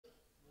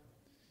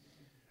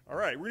All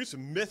right, we're going to do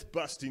some myth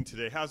busting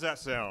today. How's that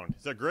sound?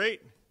 Is that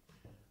great?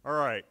 All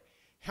right.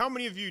 How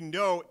many of you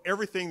know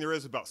everything there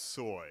is about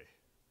soy?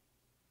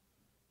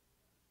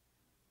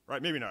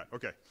 Right, maybe not.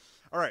 Okay.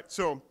 All right,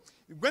 so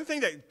one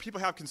thing that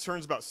people have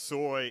concerns about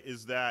soy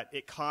is that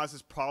it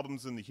causes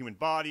problems in the human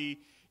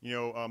body. You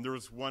know, there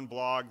was one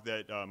blog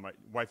that my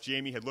wife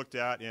Jamie had looked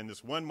at, and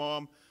this one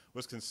mom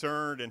was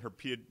concerned and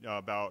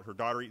about her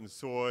daughter eating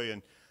soy,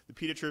 and the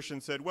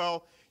pediatrician said,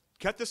 well,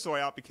 cut the soy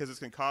out because it's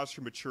going to cause her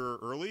to mature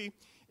early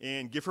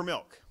and give her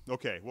milk.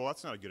 Okay, well,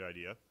 that's not a good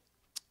idea.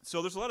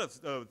 So there's a lot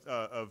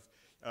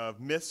of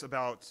myths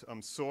about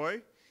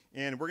soy,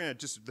 and we're going to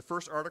just, the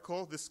first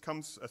article,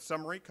 a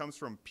summary comes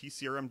from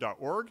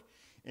pcrm.org,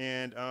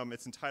 and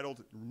it's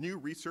entitled, New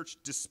Research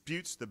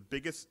Disputes the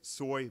Biggest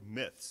Soy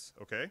Myths,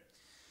 okay?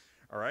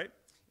 All right,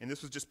 and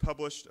this was just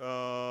published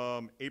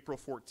April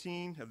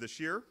 14 of this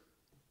year,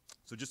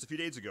 so just a few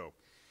days ago.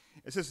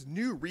 It says,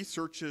 new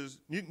research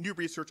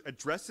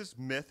addresses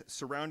myth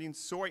surrounding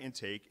soy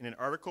intake in an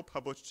article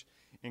published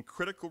in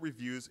Critical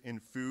Reviews in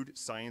Food,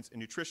 Science, and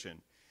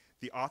Nutrition.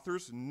 The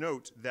authors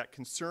note that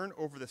concern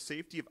over the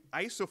safety of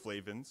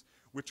isoflavins,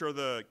 which are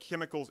the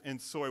chemicals in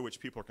soy which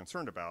people are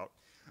concerned about,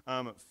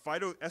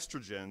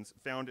 phytoestrogens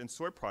found in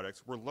soy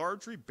products were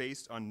largely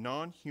based on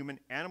non-human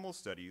animal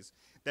studies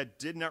that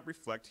did not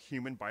reflect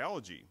human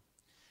biology.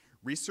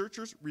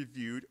 Researchers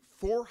reviewed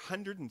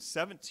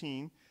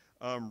 417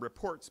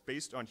 reports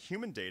based on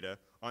human data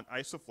on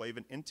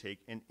isoflavin intake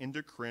and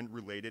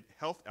endocrine-related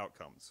health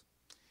outcomes.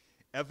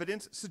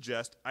 Evidence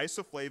suggests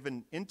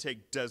isoflavin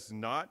intake does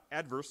not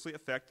adversely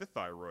affect the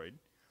thyroid,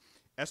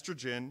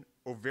 estrogen,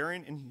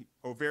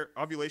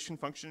 ovulation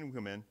function in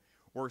women,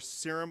 or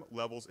serum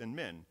levels in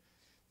men.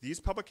 These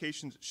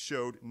publications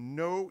showed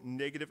no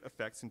negative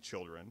effects in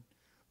children.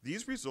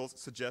 These results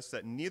suggest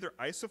that neither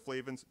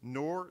isoflavins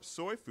nor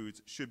soy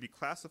foods should be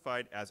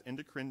classified as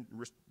endocrine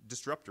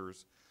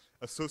disruptors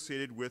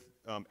associated with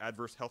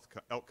adverse health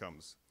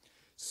outcomes.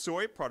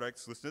 Soy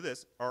products, listen to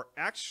this, are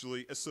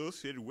actually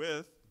associated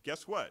with,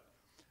 guess what?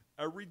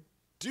 A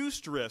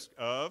reduced risk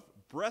of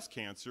breast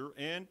cancer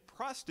and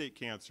prostate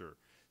cancer.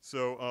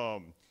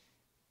 So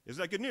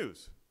isn't that good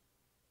news?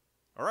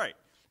 All right.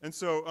 And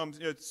so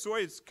soy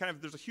is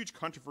there's a huge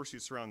controversy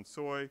surrounding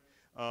soy,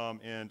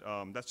 and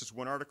that's just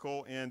one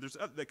article. And there's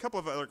a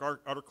couple of other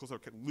articles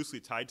that are loosely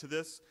tied to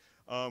this.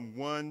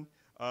 One,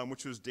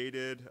 which was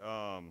dated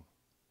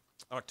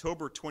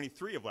October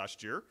 23 of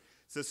last year,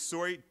 says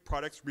soy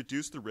products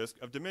reduce the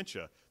risk of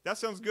dementia. That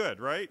sounds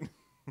good, right?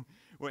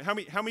 Well, how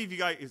many of you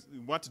guys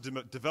want to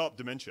develop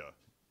dementia?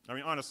 I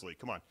mean, honestly,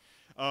 come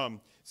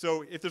on.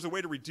 So if there's a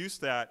way to reduce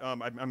that,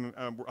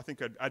 I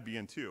think I'd be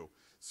in too.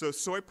 So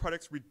soy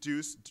products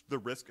reduce the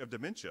risk of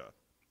dementia.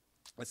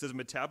 It says a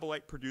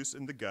metabolite produced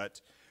in the gut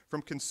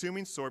from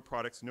consuming soy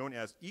products known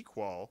as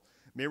equal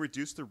may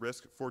reduce the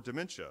risk for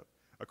dementia,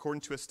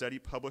 according to a study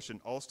published in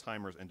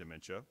Alzheimer's and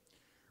Dementia.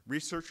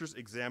 Researchers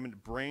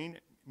examined brain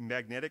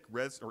magnetic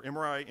or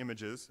MRI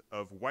images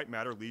of white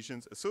matter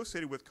lesions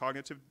associated with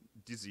cognitive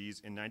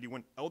disease in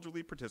 91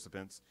 elderly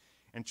participants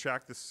and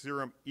tracked the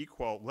serum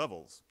equal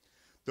levels.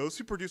 Those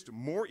who produced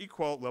more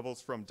equal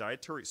levels from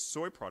dietary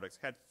soy products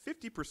had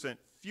 50%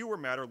 fewer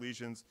matter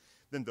lesions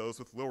than those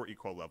with lower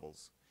equal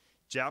levels.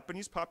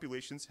 Japanese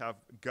populations have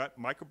gut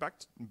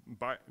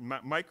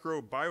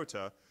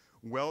microbiota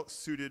well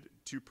suited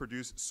to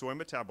produce soy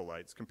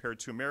metabolites compared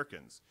to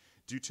Americans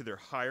due to their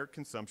higher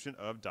consumption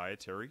of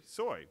dietary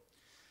soy.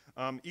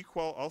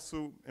 Equal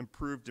also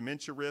improved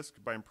dementia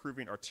risk by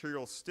improving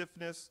arterial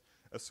stiffness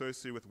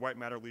associated with white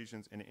matter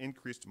lesions and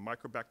increased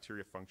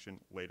microbacteria function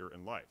later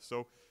in life.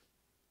 So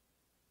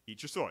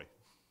eat your soy.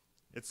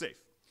 It's safe.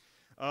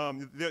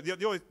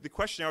 The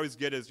question I always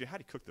get is, how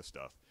do you cook this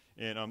stuff?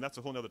 And that's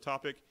a whole other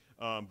topic,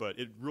 but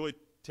it really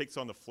takes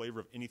on the flavor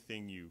of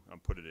anything you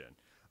put it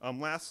in.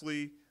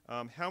 Lastly,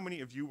 how many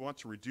of you want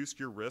to reduce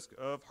your risk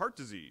of heart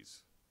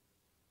disease?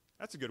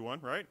 That's a good one,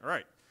 right? All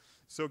right.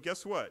 So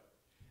guess what?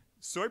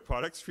 Soy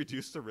products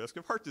reduce the risk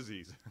of heart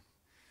disease.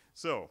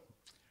 So,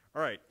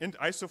 all right, and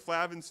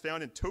isoflavins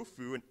found in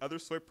tofu and other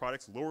soy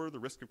products lower the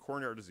risk of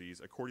coronary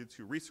disease, according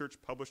to research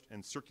published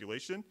in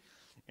Circulation.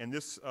 And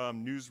this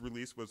news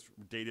release was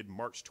dated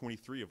March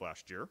 23 of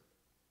last year.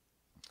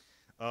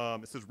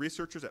 It says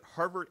researchers at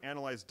Harvard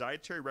analyzed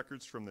dietary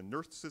records from the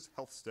Nurses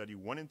Health Study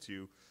 1 and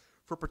 2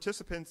 for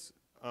participants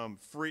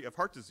free of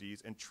heart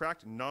disease and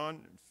tracked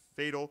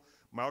non-fatal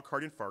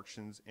myocardial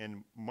infarctions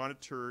and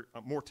monitor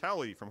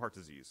mortality from heart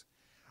disease.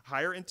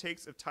 Higher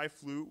intakes of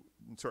tofu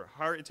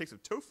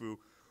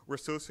were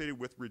associated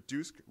with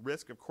reduced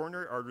risk of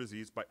coronary artery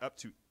disease by up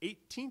to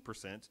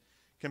 18%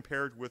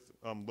 compared with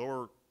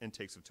lower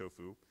intakes of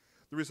tofu.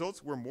 The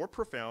results were more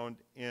profound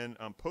in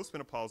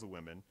postmenopausal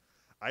women.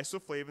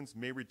 Isoflavins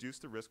may reduce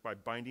the risk by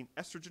binding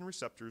estrogen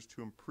receptors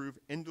to improve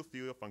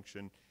endothelial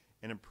function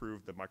and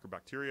improve the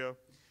microbacteria.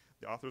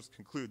 The authors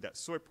conclude that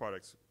soy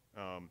products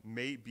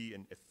may be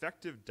an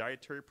effective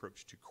dietary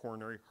approach to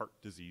coronary heart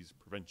disease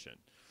prevention.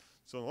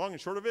 So the long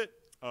and short of it,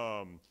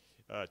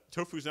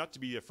 tofu is not to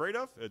be afraid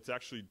of. It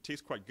actually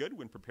tastes quite good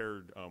when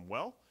prepared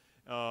well.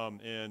 So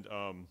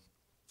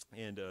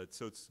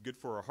it's good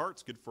for our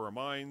hearts, good for our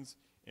minds,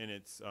 and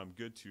it's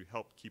good to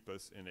help keep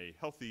us in a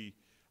healthy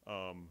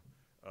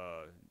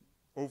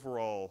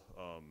overall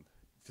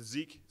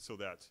physique, so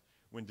that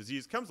when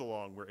disease comes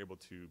along, we're able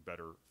to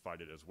better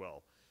fight it as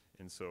well.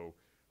 And so,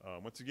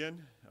 once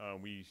again,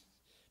 we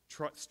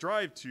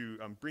strive to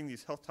bring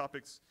these health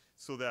topics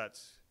so that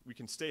we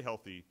can stay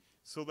healthy,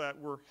 so that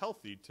we're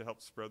healthy to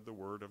help spread the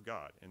word of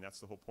God. And that's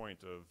the whole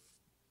point of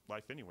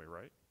life anyway,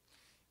 right?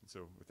 And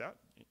so with that,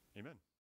 amen.